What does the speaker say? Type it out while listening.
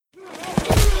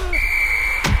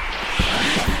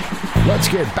Let's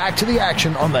get back to the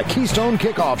action on the Keystone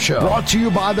Kickoff Show. Brought to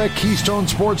you by the Keystone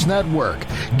Sports Network.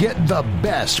 Get the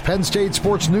best Penn State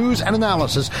sports news and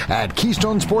analysis at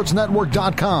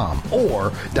KeystoneSportsNetwork.com or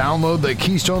download the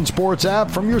Keystone Sports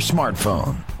app from your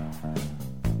smartphone.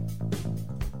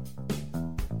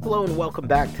 Hello and welcome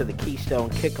back to the Keystone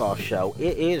Kickoff Show.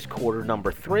 It is quarter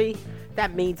number 3.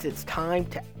 That means it's time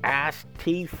to Ask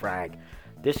T-Frank.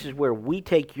 This is where we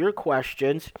take your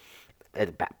questions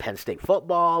about Penn State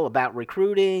football, about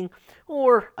recruiting,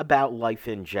 or about life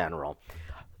in general.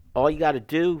 All you got to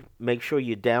do, make sure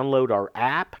you download our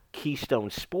app,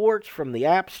 Keystone Sports, from the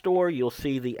App Store. You'll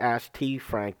see the Ask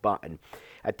T-Frank button.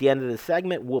 At the end of the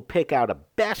segment, we'll pick out a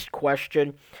best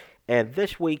question, and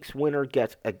this week's winner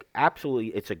gets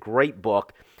it's a great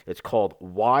book. It's called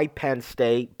Why Penn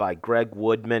State by Greg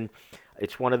Woodman.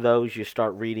 It's one of those, you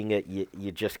start reading it,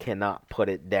 you just cannot put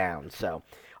it down. So,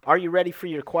 are you ready for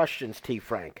your questions,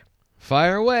 T-Frank?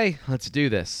 Fire away. Let's do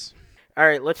this. All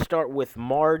right, let's start with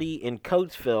Marty in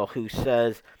Coatesville, who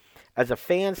says, as a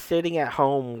fan sitting at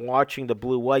home watching the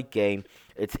blue-white game,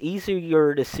 it's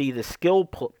easier to see the skill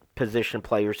position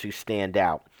players who stand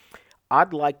out.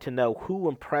 I'd like to know who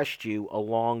impressed you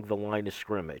along the line of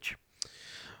scrimmage.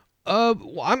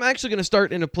 Well, I'm actually going to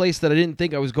start in a place that I didn't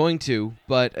think I was going to,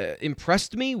 but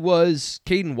impressed me was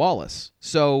Caden Wallace.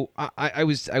 So I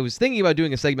was thinking about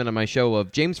doing a segment on my show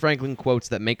of James Franklin quotes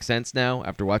that make sense now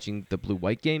after watching the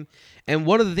blue-white game, and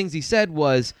one of the things he said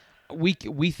was, we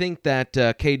think that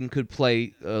Caden could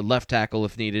play left tackle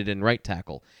if needed and right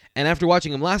tackle. And after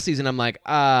watching him last season, I'm like,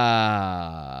 what?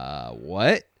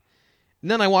 And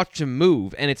then I watched him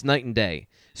move, and it's night and day.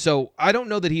 So I don't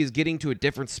know that he is getting to a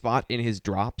different spot in his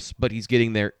drops, but he's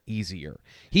getting there easier.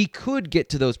 He could get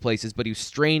to those places, but he was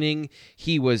straining.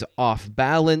 He was off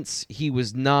balance. He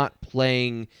was not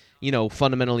playing,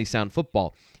 fundamentally sound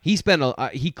football. He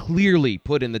clearly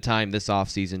put in the time this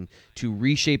offseason to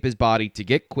reshape his body, to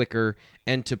get quicker,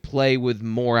 and to play with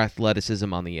more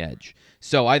athleticism on the edge.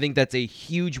 So I think that's a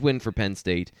huge win for Penn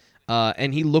State,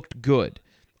 and he looked good.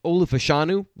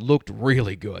 Olufashanu looked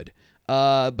really good.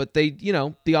 But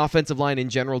the offensive line in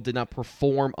general did not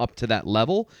perform up to that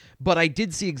level. But I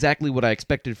did see exactly what I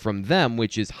expected from them,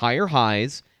 which is higher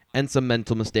highs and some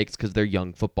mental mistakes because they're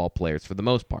young football players for the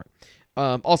most part.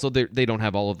 Also, they don't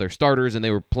have all of their starters, and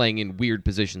they were playing in weird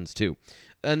positions too.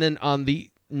 And then on the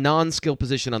non-skill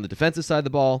position on the defensive side of the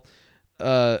ball,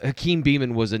 Hakeem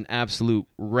Beamon was an absolute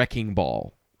wrecking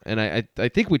ball. And I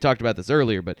think we talked about this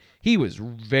earlier, but he was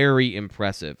very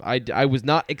impressive. I was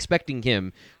not expecting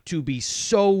him to be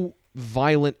so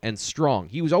violent and strong.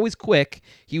 He was always quick.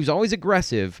 He was always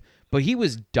aggressive, but he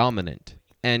was dominant.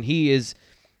 And he is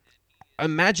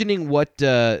imagining what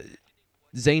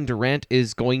Zane Durant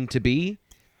is going to be.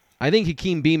 I think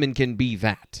Hakeem Beamon can be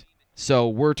that. So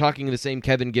we're talking the same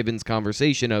Kevin Gibbons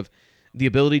conversation of the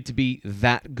ability to be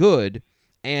that good.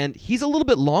 And he's a little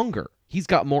bit longer. He's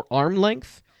got more arm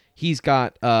length. He's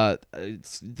got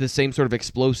the same sort of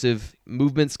explosive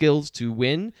movement skills to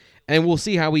win, and we'll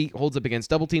see how he holds up against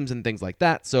double teams and things like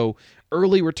that. So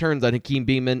early returns on Hakeem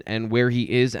Beamon and where he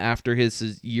is after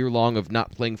his year-long of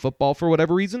not playing football for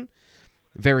whatever reason,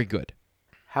 very good.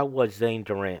 How was Zane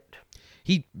Durant?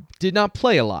 He did not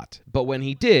play a lot, but when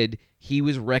he did, he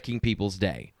was wrecking people's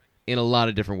day in a lot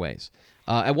of different ways.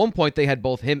 At one point, they had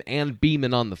both him and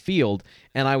Beamon on the field,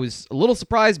 and I was a little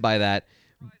surprised by that.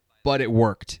 But it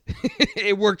worked.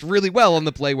 It worked really well on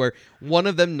the play where one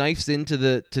of them knifes into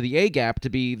the A gap to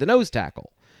be the nose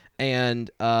tackle,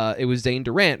 and it was Zane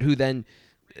Durant who then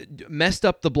messed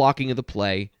up the blocking of the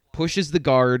play, pushes the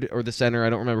guard or the center,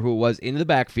 I don't remember who it was, into the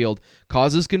backfield,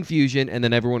 causes confusion, and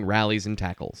then everyone rallies and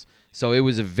tackles. So it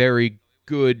was a very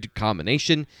good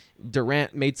combination.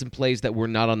 Durant made some plays that were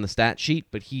not on the stat sheet,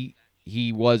 but he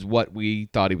was what we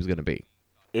thought he was going to be.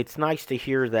 It's nice to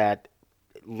hear that.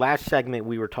 Last segment,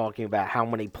 we were talking about how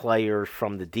many players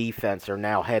from the defense are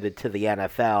now headed to the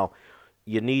NFL.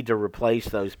 You need to replace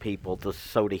those people.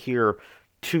 So to hear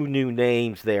two new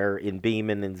names there in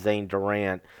Beamon and Zane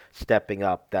Durant stepping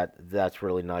up, that's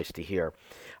really nice to hear.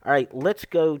 All right, let's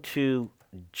go to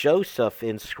Joseph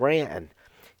in Scranton.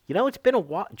 It's been a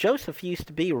while. Joseph used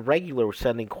to be a regular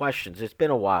sending questions. It's been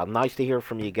a while. Nice to hear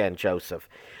from you again, Joseph.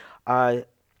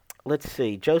 Let's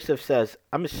see. Joseph says,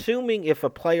 I'm assuming if a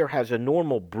player has a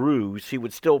normal bruise, he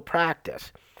would still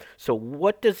practice. So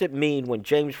what does it mean when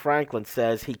James Franklin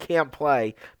says he can't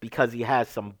play because he has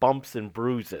some bumps and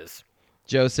bruises?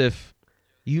 Joseph,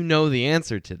 you know the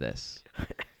answer to this.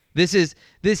 This is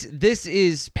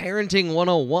parenting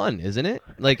 101, isn't it?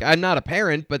 Like, I'm not a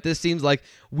parent, but this seems like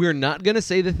we're not going to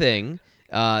say the thing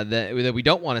that we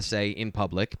don't want to say in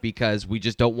public because we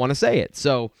just don't want to say it.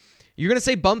 So You're going to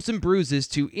say bumps and bruises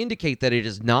to indicate that it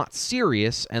is not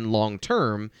serious and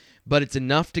long-term, but it's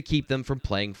enough to keep them from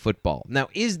playing football. Now,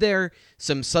 is there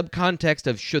some subcontext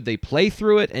of should they play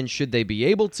through it and should they be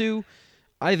able to?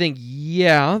 I think,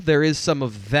 yeah, there is some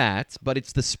of that, but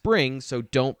it's the spring, so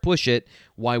don't push it.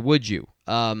 Why would you?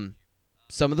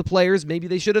 Some of the players, maybe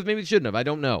they should have, maybe they shouldn't have. I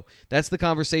don't know. That's the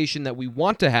conversation that we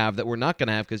want to have that we're not going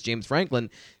to have because James Franklin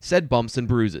said bumps and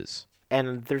bruises.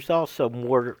 And there's also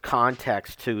more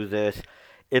context to this.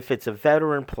 If it's a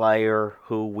veteran player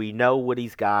who we know what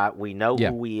he's got, we know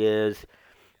who he is,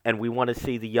 and we want to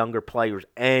see the younger players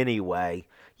anyway,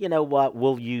 you know what?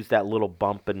 We'll use that little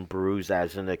bump and bruise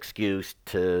as an excuse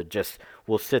to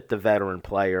we'll sit the veteran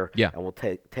player and we'll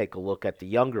take a look at the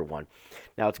younger one.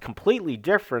 Now, it's completely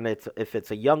different if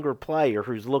it's a younger player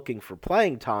who's looking for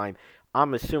playing time.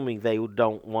 I'm assuming they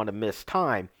don't want to miss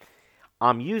time.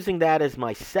 I'm using that as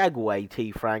my segue,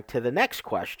 T. Frank, to the next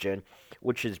question,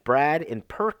 which is Brad in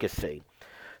Percy,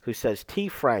 who says, T.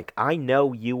 Frank, I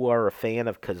know you are a fan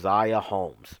of Keziah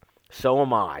Holmes. So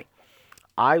am I.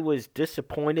 I was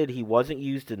disappointed he wasn't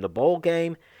used in the bowl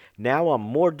game. Now I'm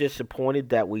more disappointed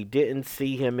that we didn't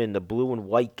see him in the blue and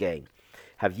white game.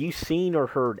 Have you seen or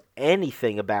heard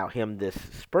anything about him this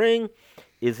spring?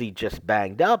 Is he just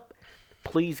banged up?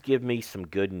 Please give me some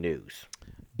good news.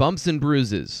 Bumps and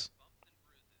bruises,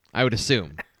 I would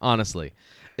assume, honestly.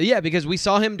 Yeah, because we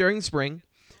saw him during spring.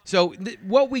 So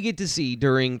what we get to see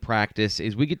during practice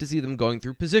is we get to see them going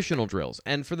through positional drills.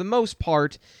 And for the most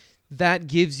part, that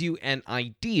gives you an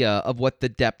idea of what the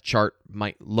depth chart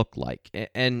might look like.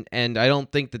 And I don't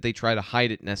think that they try to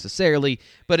hide it necessarily,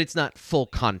 but it's not full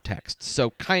context. So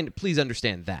please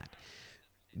understand that.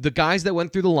 The guys that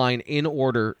went through the line in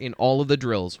order in all of the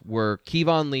drills were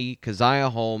Kevon Lee, Keziah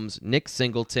Holmes, Nick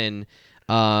Singleton,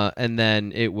 and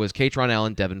then it was Katron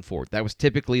Allen, Devin Ford. That was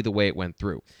typically the way it went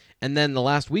through. And then the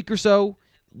last week or so,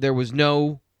 there was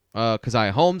no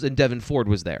Keziah Holmes, and Devin Ford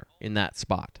was there in that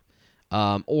spot.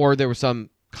 Or there was some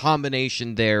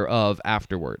combination thereof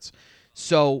afterwards.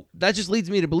 So that just leads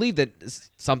me to believe that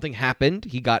something happened.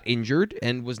 He got injured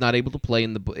and was not able to play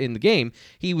in the game.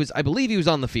 I believe he was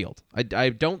on the field. I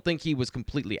don't think he was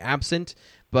completely absent,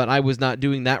 but I was not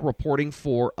doing that reporting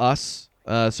for us,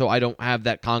 so I don't have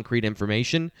that concrete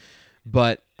information.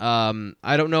 But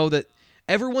I don't know that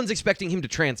everyone's expecting him to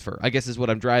transfer, I guess is what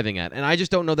I'm driving at. And I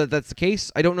just don't know that that's the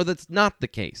case. I don't know that's not the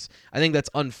case. I think that's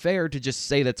unfair to just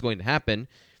say that's going to happen.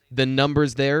 The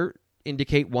numbers there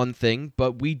indicate one thing,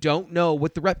 but we don't know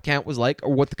what the rep count was like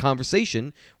or what the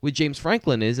conversation with James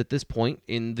Franklin is at this point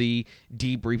in the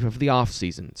debrief of the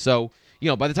offseason. So,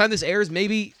 by the time this airs,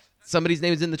 maybe somebody's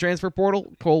name is in the transfer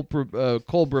portal. Cole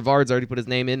Brevard's already put his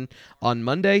name in on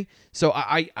Monday. So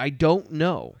I don't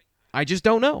know. I just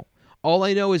don't know. All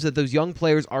I know is that those young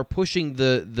players are pushing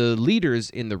the leaders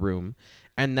in the room,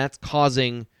 and that's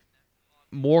causing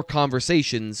more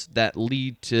conversations that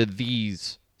lead to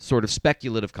these sort of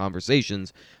speculative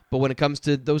conversations. But when it comes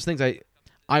to those things,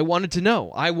 I wanted to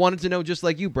know. I wanted to know just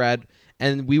like you, Brad,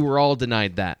 and we were all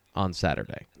denied that on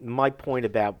Saturday. My point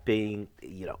about being,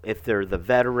 if they're the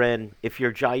veteran, if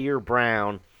you're Jair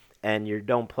Brown and you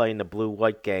don't play in the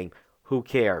blue-white game, who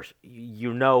cares?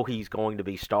 You know he's going to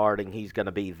be starting. He's going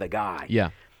to be the guy.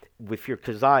 Yeah. If you're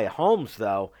Keziah Holmes,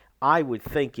 though, I would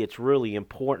think it's really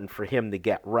important for him to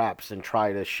get reps and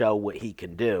try to show what he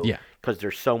can do. Yeah. Because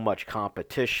there's so much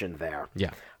competition there.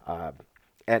 Yeah.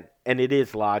 And it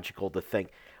is logical to think.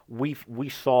 We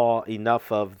saw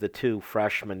enough of the two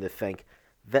freshmen to think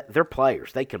that they're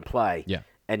players. They can play. Yeah.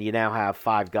 And you now have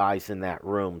 5 guys in that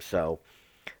room, so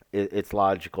it's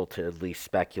logical to at least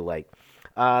speculate.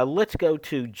 Let's go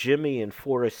to Jimmy in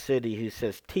Forest City, who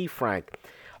says, T. Frank,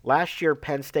 last year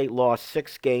Penn State lost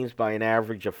 6 games by an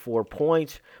average of 4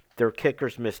 points. Their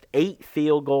kickers missed 8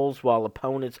 field goals while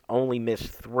opponents only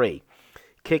missed 3.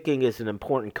 Kicking is an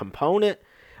important component.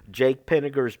 Jake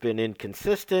Pinniger's been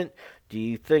inconsistent. Do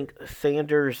you think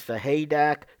Sanders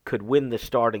Sahaydak could win the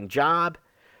starting job?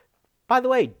 By the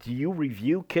way, do you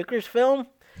review kickers film?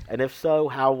 And if so,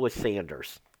 how was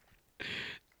Sanders?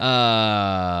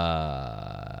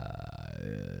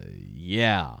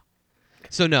 Yeah.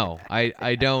 So no,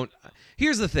 I don't.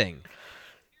 Here's the thing.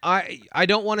 I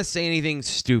don't want to say anything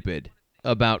stupid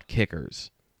about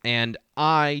kickers, and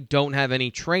I don't have any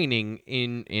training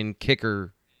in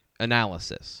kicker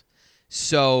analysis.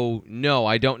 So no,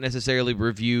 I don't necessarily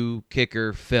review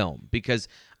kicker film because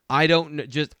I don't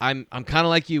just. I'm kind of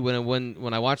like you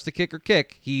when I watch the kicker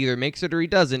kick. He either makes it or he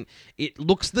doesn't. It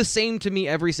looks the same to me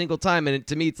every single time, and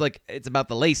to me, it's like it's about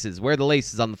the laces. Where are the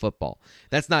laces on the football?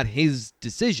 That's not his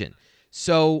decision.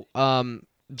 So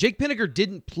Jake Pinniger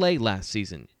didn't play last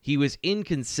season. He was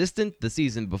inconsistent the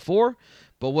season before,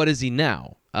 but what is he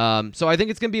now? So I think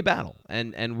it's going to be a battle,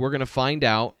 and we're going to find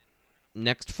out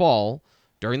next fall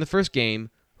during the first game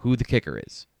who the kicker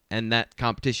is. And that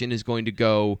competition is going to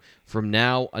go from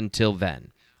now until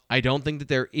then. I don't think that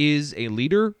there is a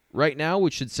leader right now,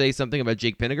 which should say something about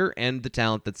Jake Pinniger and the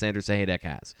talent that Sanders Sahedek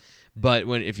has. But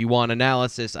if you want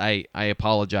analysis, I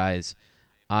apologize.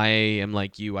 I am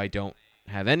like you. I don't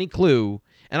have any clue.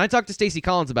 And I talked to Stacey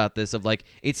Collins about this, of like,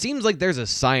 it seems like there's a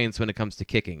science when it comes to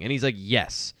kicking. And he's like,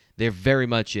 yes, there very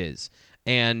much is.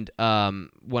 And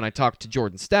when I talked to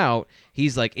Jordan Stout,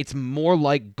 he's like, it's more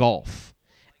like golf.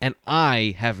 And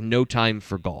I have no time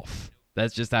for golf.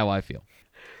 That's just how I feel.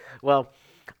 Well,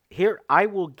 here I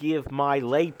will give my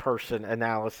layperson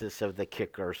analysis of the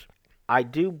kickers. I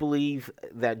do believe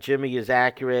that Jimmy is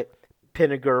accurate.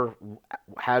 Pinniger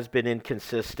has been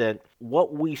inconsistent.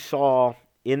 What we saw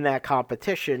in that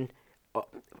competition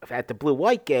at the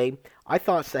blue-white game, I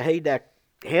thought Sahedek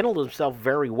handled himself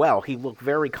very well. He looked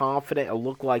very confident. It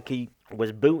looked like he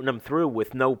was booting him through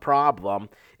with no problem.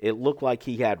 It looked like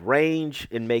he had range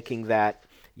in making that,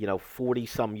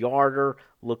 40-some yarder.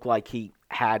 Looked like he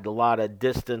had a lot of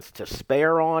distance to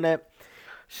spare on it.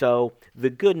 So the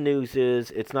good news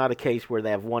is it's not a case where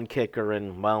they have one kicker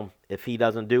and, well, if he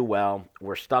doesn't do well,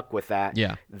 we're stuck with that.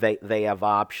 Yeah. They have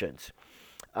options.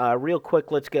 Real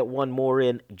quick, let's get one more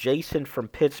in. Jason from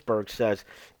Pittsburgh says,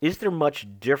 is there much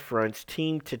difference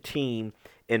team to team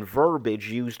in verbiage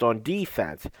used on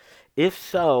defense? If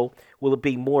so, will it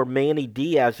be more Manny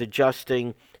Diaz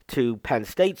adjusting to Penn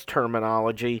State's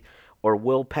terminology, or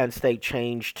will Penn State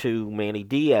change to Manny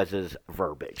Diaz's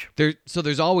verbiage?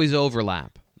 There's always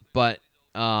overlap, but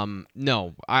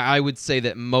no, I would say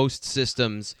that most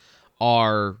systems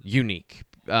are unique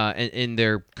in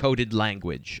their coded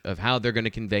language of how they're going to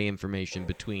convey information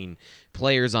between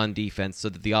players on defense so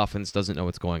that the offense doesn't know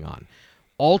what's going on.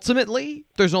 Ultimately,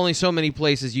 there's only so many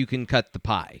places you can cut the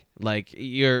pie. Like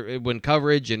when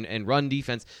coverage and run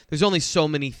defense, there's only so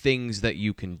many things that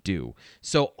you can do.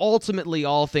 So ultimately,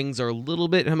 all things are a little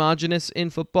bit homogenous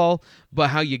in football, but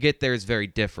how you get there is very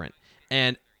different.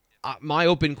 And my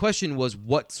open question was,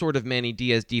 what sort of Manny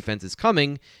Diaz defense is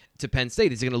coming to Penn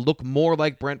State? Is it going to look more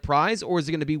like Brent Pry's, or is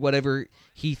it going to be whatever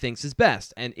he thinks is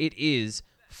best? And it is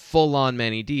full-on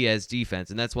Manny Diaz defense,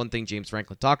 and that's one thing James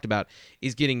Franklin talked about,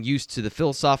 is getting used to the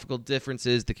philosophical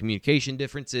differences, the communication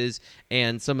differences,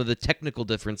 and some of the technical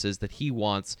differences that he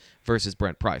wants versus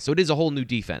Brent Pry. So it is a whole new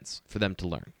defense for them to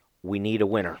learn. We need a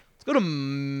winner. Let's go to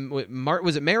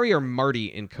was it Mary or Marty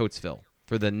in Coatesville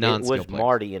for the non-skill players? It was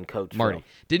Marty in Coatesville. Marty.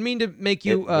 Didn't mean to make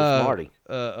you Marty.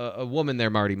 A woman there,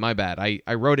 Marty. My bad. I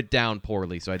wrote it down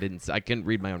poorly, so I couldn't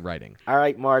read my own writing. All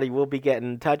right, Marty, we'll be getting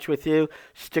in touch with you.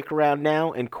 Stick around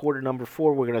now. In quarter number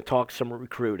 4, we're going to talk some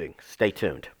recruiting. Stay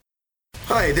tuned.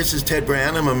 Hi, this is Ted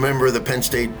Brown. I'm a member of the Penn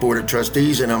State Board of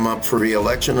Trustees, and I'm up for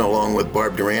re-election along with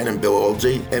Barb Duran and Bill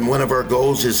Oldsey. And one of our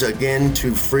goals is, again,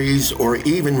 to freeze or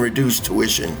even reduce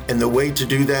tuition. And the way to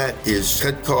do that is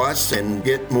cut costs and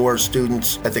get more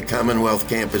students at the Commonwealth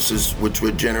campuses, which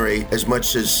would generate as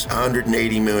much as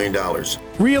 $180 million.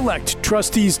 Re-elect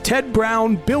trustees Ted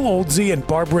Brown, Bill Oldsey, and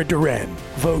Barbara Duran.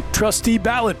 Vote trustee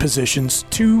ballot positions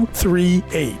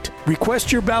 238.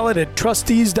 Request your ballot at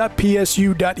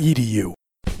trustees.psu.edu.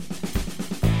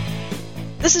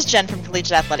 This is Jen from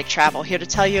Collegiate Athletic Travel, here to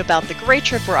tell you about the great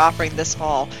trip we're offering this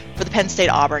fall for the Penn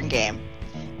State-Auburn game.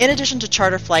 In addition to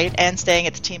charter flight and staying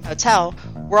at the team hotel,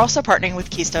 we're also partnering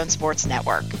with Keystone Sports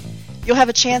Network. You'll have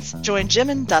a chance to join Jim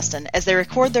and Dustin as they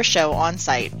record their show on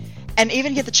site, and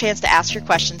even get the chance to ask your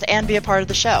questions and be a part of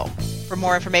the show. For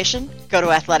more information, go to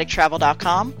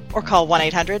athletictravel.com or call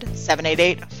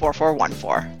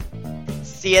 1-800-788-4414.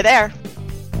 See you there!